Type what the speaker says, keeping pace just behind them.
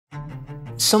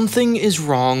Something is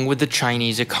wrong with the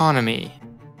Chinese economy.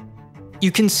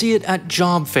 You can see it at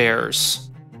job fairs,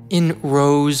 in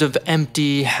rows of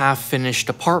empty, half-finished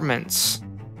apartments,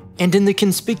 and in the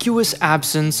conspicuous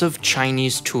absence of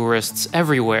Chinese tourists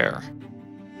everywhere.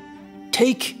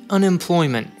 Take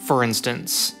unemployment, for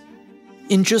instance.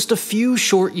 In just a few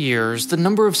short years, the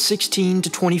number of 16 to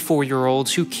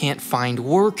 24-year-olds who can't find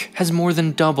work has more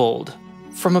than doubled,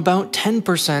 from about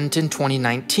 10% in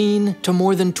 2019 to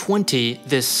more than 20%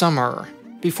 this summer,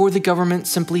 before the government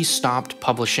simply stopped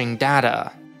publishing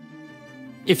data.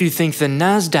 If you think the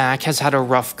Nasdaq has had a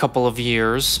rough couple of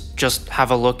years, just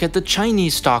have a look at the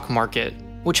Chinese stock market,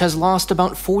 which has lost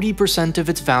about 40% of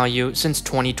its value since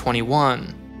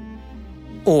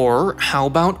 2021. Or how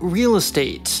about real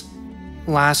estate?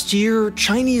 Last year,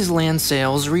 Chinese land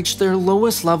sales reached their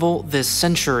lowest level this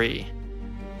century.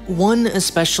 One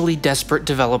especially desperate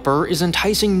developer is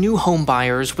enticing new home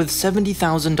buyers with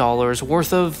 $70,000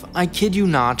 worth of, I kid you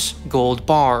not, gold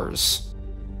bars.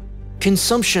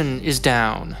 Consumption is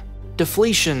down,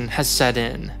 deflation has set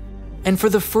in, and for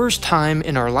the first time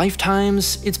in our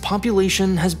lifetimes, its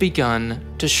population has begun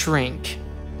to shrink.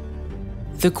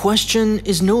 The question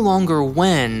is no longer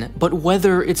when, but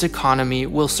whether its economy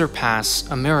will surpass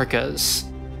America's.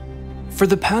 For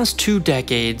the past 2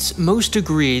 decades, most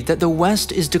agreed that the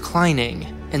West is declining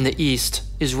and the East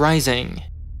is rising.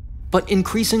 But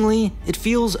increasingly, it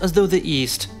feels as though the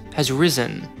East has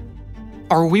risen.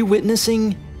 Are we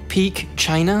witnessing peak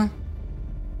China?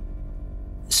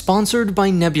 Sponsored by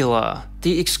Nebula,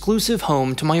 the exclusive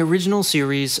home to my original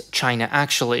series, China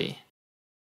Actually.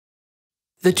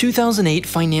 The 2008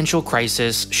 financial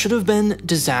crisis should have been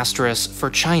disastrous for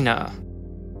China.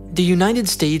 The United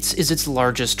States is its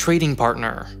largest trading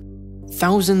partner.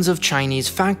 Thousands of Chinese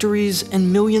factories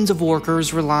and millions of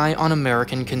workers rely on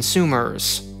American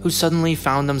consumers, who suddenly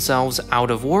found themselves out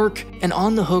of work and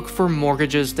on the hook for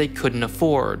mortgages they couldn't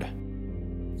afford.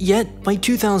 Yet, by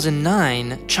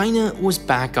 2009, China was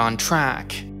back on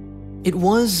track. It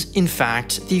was, in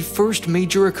fact, the first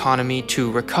major economy to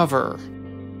recover.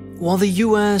 While the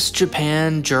US,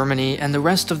 Japan, Germany, and the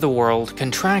rest of the world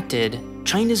contracted,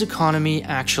 China's economy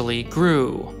actually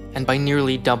grew, and by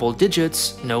nearly double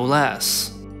digits, no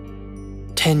less.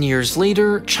 10 years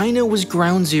later, China was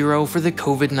ground zero for the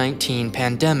COVID-19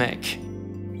 pandemic.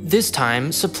 This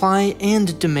time, supply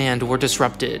and demand were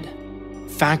disrupted.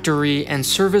 Factory and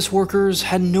service workers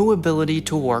had no ability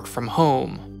to work from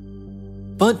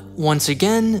home. But once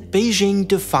again, Beijing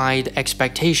defied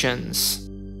expectations.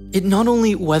 It not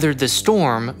only weathered the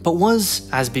storm, but was,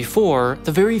 as before,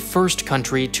 the very first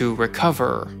country to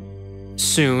recover.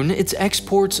 Soon, its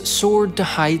exports soared to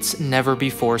heights never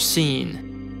before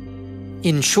seen.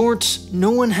 In short,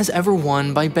 no one has ever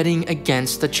won by betting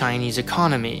against the Chinese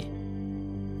economy.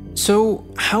 So,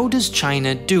 how does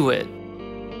China do it?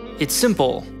 It's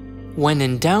simple. When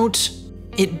in doubt,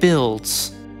 it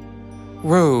builds.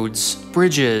 Roads,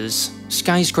 bridges,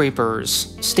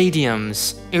 skyscrapers,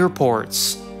 stadiums,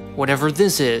 airports, whatever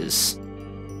this is.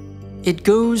 It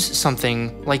goes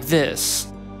something like this.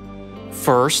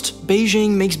 First,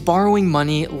 Beijing makes borrowing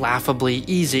money laughably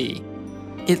easy.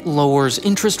 It lowers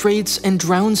interest rates and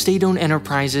drowns state-owned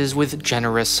enterprises with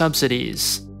generous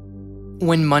subsidies.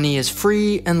 When money is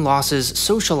free and losses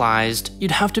socialized,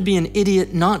 you'd have to be an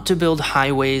idiot not to build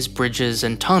highways, bridges,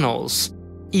 and tunnels,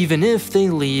 even if they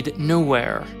lead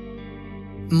nowhere.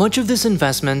 Much of this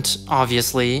investment,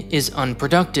 obviously, is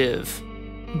unproductive.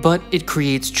 But it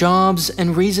creates jobs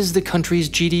and raises the country's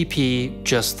GDP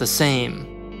just the same.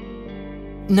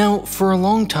 Now, for a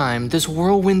long time, this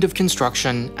whirlwind of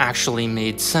construction actually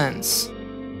made sense.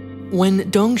 When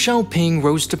Deng Xiaoping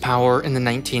rose to power in the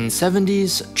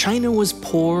 1970s, China was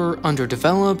poor,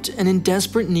 underdeveloped, and in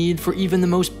desperate need for even the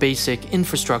most basic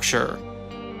infrastructure.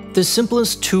 The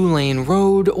simplest 2-lane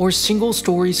road or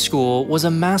single-story school was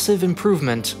a massive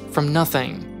improvement from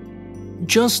nothing.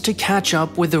 Just to catch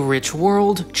up with the rich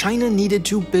world, China needed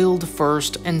to build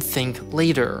first and think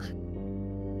later.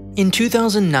 In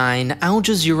 2009, Al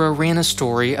Jazeera ran a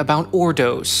story about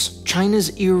Ordos,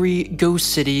 China's eerie ghost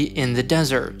city in the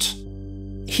desert.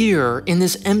 Here, in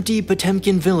this empty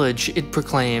Potemkin village, it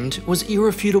proclaimed, was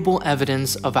irrefutable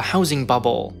evidence of a housing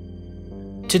bubble.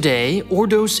 Today,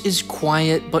 Ordos is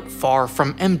quiet but far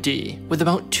from empty, with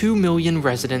about 2 million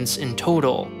residents in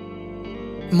total.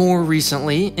 More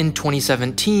recently, in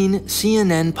 2017,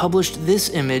 CNN published this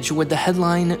image with the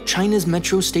headline, "China's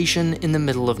Metro Station in the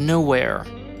Middle of Nowhere."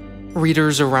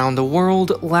 Readers around the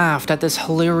world laughed at this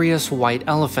hilarious white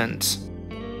elephant.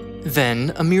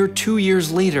 Then, a mere 2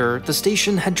 years later, the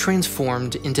station had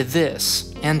transformed into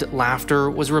this, and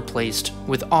laughter was replaced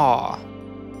with awe.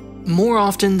 More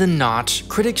often than not,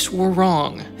 critics were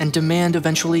wrong, and demand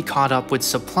eventually caught up with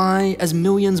supply as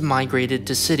millions migrated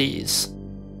to cities.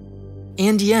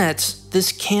 And yet,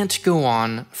 this can't go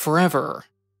on forever.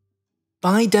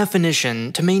 By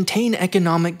definition, to maintain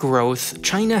economic growth,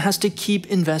 China has to keep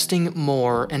investing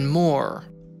more and more.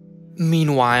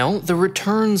 Meanwhile, the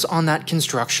returns on that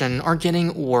construction are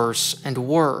getting worse and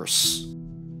worse.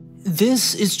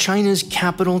 This is China's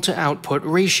capital-to-output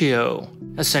ratio,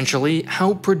 essentially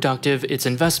how productive its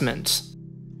investment.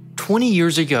 20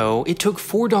 years ago, it took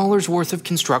 $4 worth of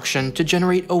construction to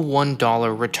generate a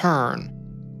 $1 return.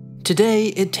 Today,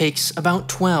 it takes about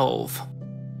 12.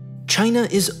 China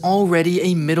is already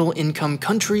a middle-income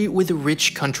country with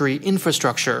rich country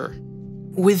infrastructure.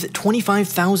 With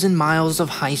 25,000 miles of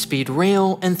high-speed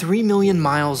rail and 3 million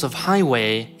miles of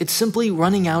highway, it's simply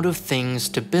running out of things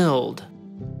to build.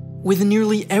 With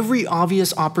nearly every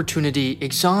obvious opportunity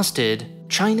exhausted,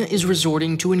 China is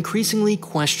resorting to increasingly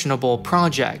questionable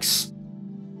projects.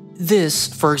 This,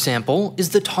 for example, is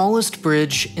the tallest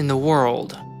bridge in the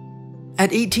world.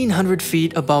 At 1,800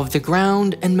 feet above the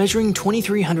ground and measuring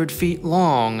 2,300 feet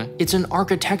long, it's an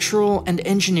architectural and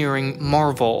engineering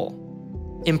marvel.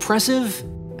 Impressive?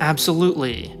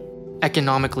 Absolutely.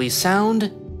 Economically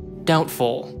sound?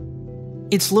 Doubtful.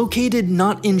 It's located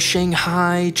not in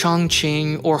Shanghai,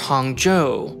 Chongqing, or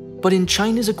Hangzhou, but in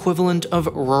China's equivalent of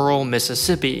rural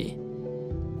Mississippi.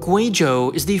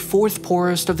 Guizhou is the fourth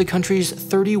poorest of the country's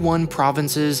 31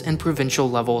 provinces and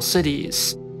provincial-level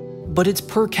cities. But its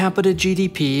per capita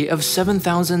GDP of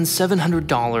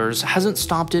 $7,700 hasn't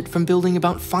stopped it from building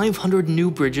about 500 new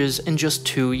bridges in just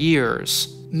 2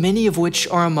 years, many of which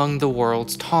are among the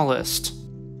world's tallest.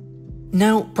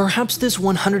 Now, perhaps this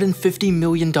 $150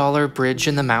 million bridge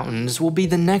in the mountains will be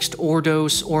the next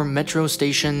Ordos or metro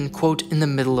station, quote, in the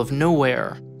middle of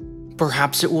nowhere.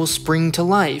 Perhaps it will spring to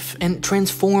life and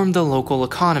transform the local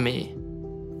economy.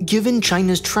 Given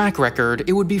China's track record,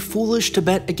 it would be foolish to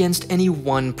bet against any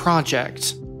one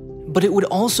project. But it would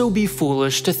also be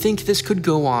foolish to think this could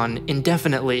go on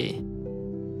indefinitely.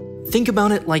 Think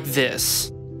about it like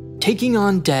this. Taking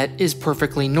on debt is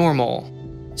perfectly normal.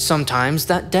 Sometimes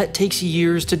that debt takes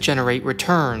years to generate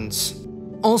returns.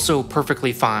 Also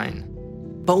perfectly fine.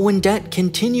 But when debt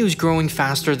continues growing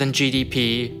faster than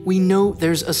GDP, we know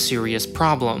there's a serious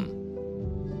problem.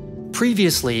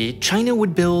 Previously, China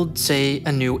would build, say,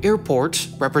 a new airport,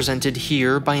 represented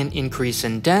here by an increase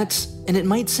in debt, and it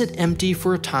might sit empty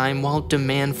for a time while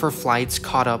demand for flights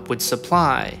caught up with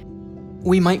supply.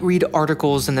 We might read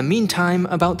articles in the meantime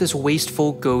about this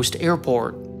wasteful ghost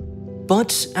airport.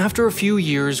 But after a few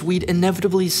years, we'd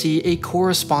inevitably see a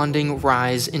corresponding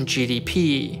rise in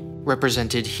GDP,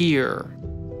 represented here.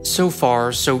 So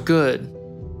far, so good.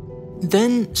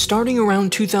 Then, starting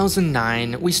around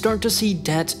 2009, we start to see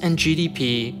debt and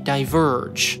GDP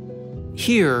diverge.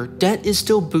 Here, debt is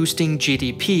still boosting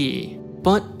GDP,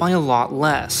 but by a lot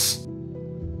less.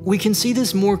 We can see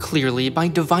this more clearly by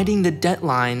dividing the debt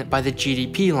line by the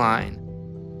GDP line.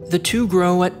 The two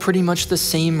grow at pretty much the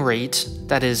same rate,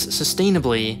 that is,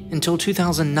 sustainably, until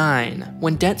 2009,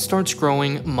 when debt starts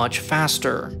growing much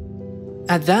faster.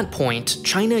 At that point,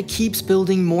 China keeps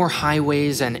building more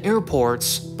highways and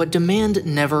airports, but demand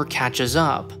never catches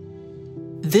up.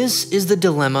 This is the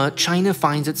dilemma China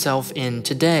finds itself in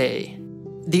today.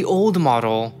 The old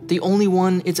model, the only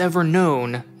one it's ever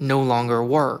known, no longer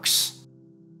works.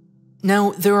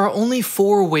 Now, there are only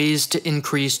 4 ways to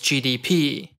increase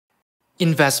GDP.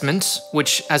 Investment,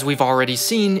 which, as we've already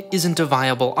seen, isn't a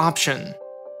viable option.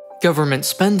 Government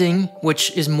spending,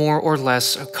 which is more or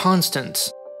less a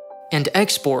constant. And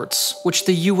exports, which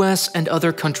the US and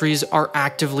other countries are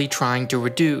actively trying to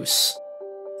reduce.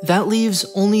 That leaves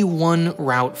only one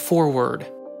route forward: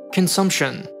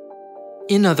 consumption.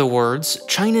 In other words,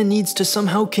 China needs to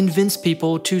somehow convince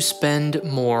people to spend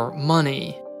more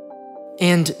money.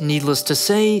 And needless to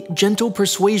say, gentle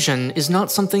persuasion is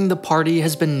not something the party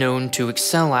has been known to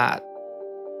excel at.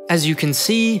 As you can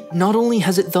see, not only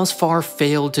has it thus far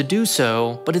failed to do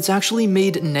so, but it's actually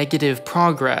made negative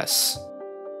progress.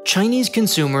 Chinese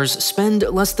consumers spend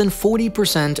less than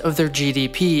 40% of their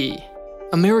GDP.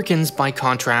 Americans, by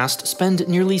contrast, spend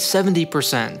nearly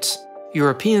 70%,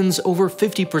 Europeans over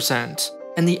 50%,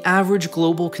 and the average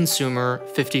global consumer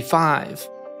 55%.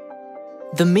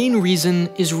 The main reason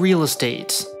is real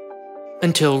estate.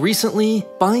 Until recently,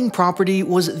 buying property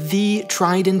was the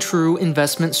tried-and-true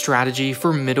investment strategy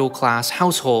for middle-class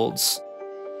households.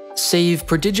 Save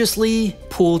prodigiously,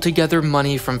 pool together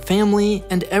money from family,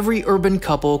 and every urban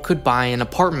couple could buy an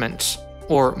apartment,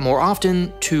 or more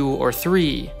often, 2 or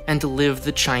 3, and live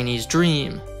the Chinese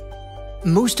dream.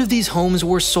 Most of these homes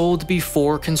were sold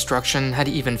before construction had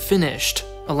even finished,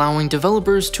 allowing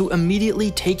developers to immediately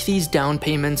take these down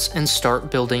payments and start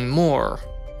building more.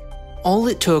 All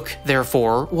it took,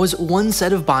 therefore, was one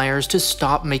set of buyers to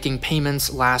stop making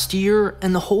payments last year,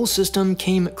 and the whole system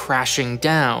came crashing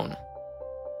down.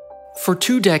 For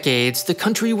 2 decades, the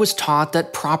country was taught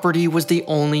that property was the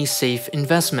only safe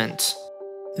investment.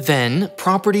 Then,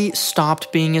 property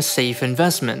stopped being a safe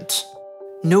investment.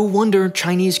 No wonder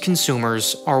Chinese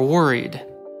consumers are worried.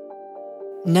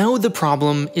 Now the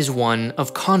problem is one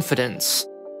of confidence.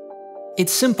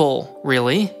 It's simple,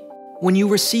 really. When you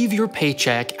receive your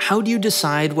paycheck, how do you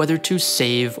decide whether to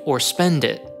save or spend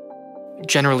it?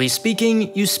 Generally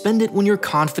speaking, you spend it when you're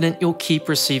confident you'll keep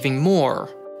receiving more,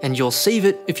 and you'll save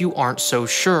it if you aren't so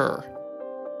sure.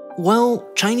 Well,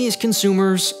 Chinese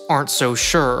consumers aren't so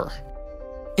sure.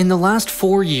 In the last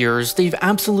 4 years, they've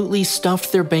absolutely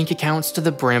stuffed their bank accounts to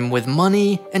the brim with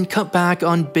money and cut back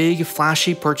on big,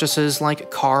 flashy purchases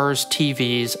like cars,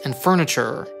 TVs, and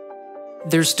furniture.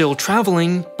 They're still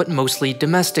traveling, but mostly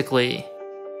domestically.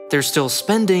 They're still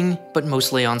spending, but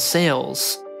mostly on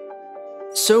sales.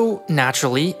 So,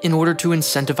 naturally, in order to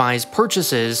incentivize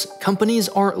purchases, companies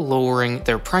are lowering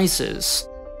their prices.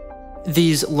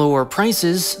 These lower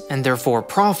prices, and therefore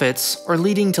profits, are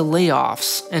leading to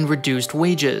layoffs and reduced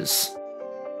wages.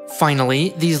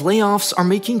 Finally, these layoffs are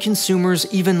making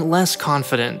consumers even less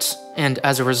confident, and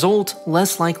as a result,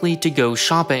 less likely to go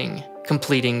shopping,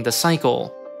 completing the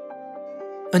cycle.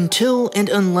 Until and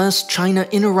unless China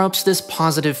interrupts this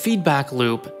positive feedback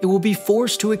loop, it will be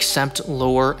forced to accept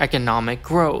lower economic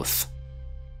growth.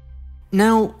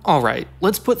 Now, alright,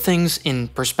 let's put things in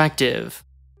perspective.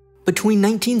 Between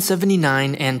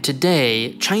 1979 and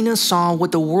today, China saw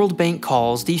what the World Bank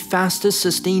calls the fastest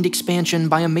sustained expansion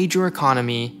by a major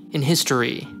economy in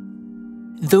history.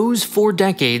 Those 4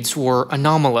 decades were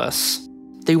anomalous.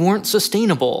 They weren't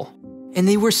sustainable, and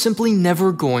they were simply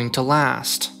never going to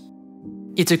last.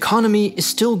 Its economy is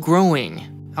still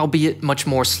growing, albeit much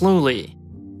more slowly.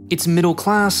 Its middle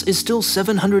class is still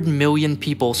 700 million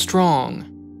people strong,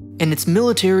 and its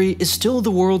military is still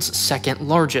the world's 2nd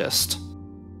largest.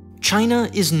 China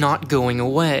is not going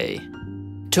away.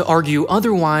 To argue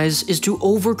otherwise is to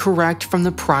overcorrect from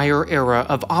the prior era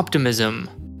of optimism,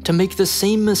 to make the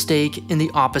same mistake in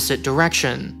the opposite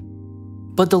direction.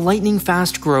 But the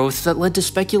lightning-fast growth that led to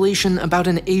speculation about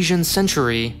an Asian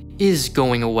century is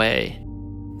going away,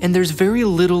 and there's very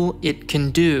little it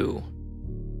can do.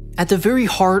 At the very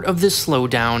heart of this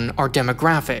slowdown are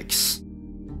demographics.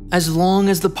 As long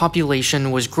as the population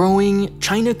was growing,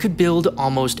 China could build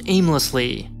almost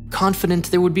aimlessly,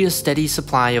 confident there would be a steady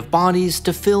supply of bodies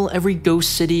to fill every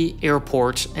ghost city,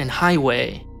 airport, and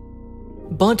highway.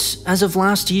 But as of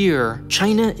last year,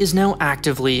 China is now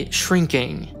actively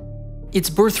shrinking. Its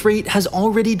birth rate has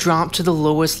already dropped to the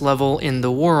lowest level in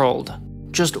the world,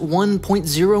 just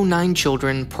 1.09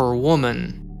 children per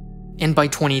woman. And by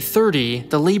 2030,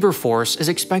 the labor force is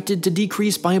expected to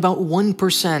decrease by about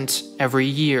 1% every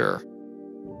year.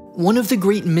 One of the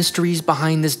great mysteries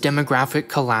behind this demographic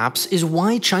collapse is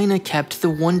why China kept the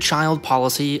one-child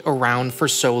policy around for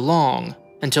so long,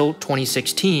 until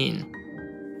 2016.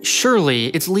 Surely,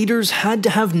 its leaders had to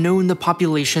have known the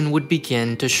population would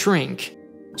begin to shrink.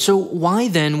 So why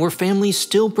then were families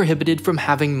still prohibited from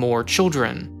having more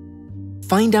children?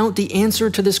 Find out the answer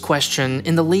to this question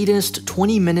in the latest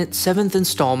 20-minute 7th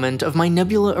installment of my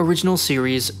Nebula original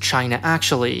series, China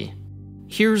Actually.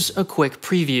 Here's a quick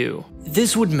preview.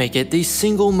 This would make it the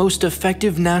single most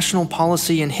effective national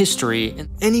policy in history, and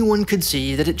anyone could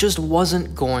see that it just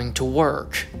wasn't going to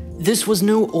work. This was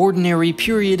no ordinary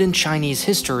period in Chinese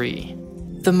history.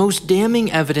 The most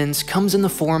damning evidence comes in the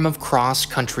form of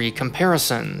cross-country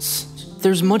comparisons.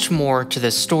 There's much more to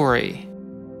this story.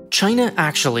 China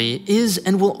Actually is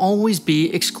and will always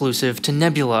be exclusive to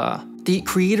Nebula, the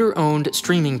creator-owned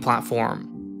streaming platform.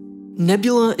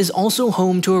 Nebula is also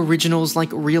home to originals like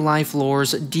Real Life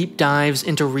Lore's deep dives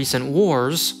into recent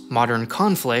wars, modern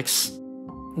conflicts,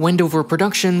 Wendover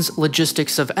Productions'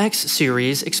 Logistics of X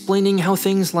series explaining how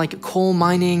things like coal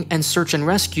mining and search and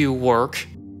rescue work,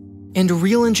 and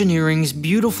Real Engineering's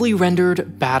beautifully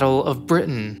rendered Battle of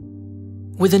Britain.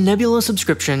 With a Nebula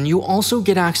subscription, you also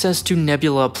get access to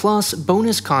Nebula Plus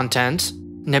bonus content,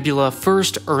 Nebula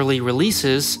First early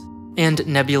releases, and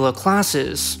Nebula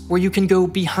Classes, where you can go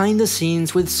behind the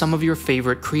scenes with some of your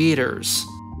favorite creators.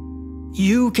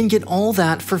 You can get all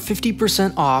that for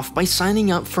 50% off by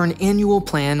signing up for an annual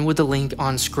plan with the link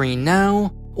on screen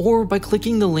now, or by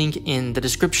clicking the link in the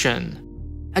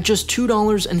description. At just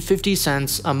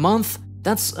 $2.50 a month,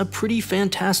 that's a pretty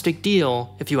fantastic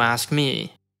deal if you ask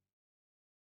me.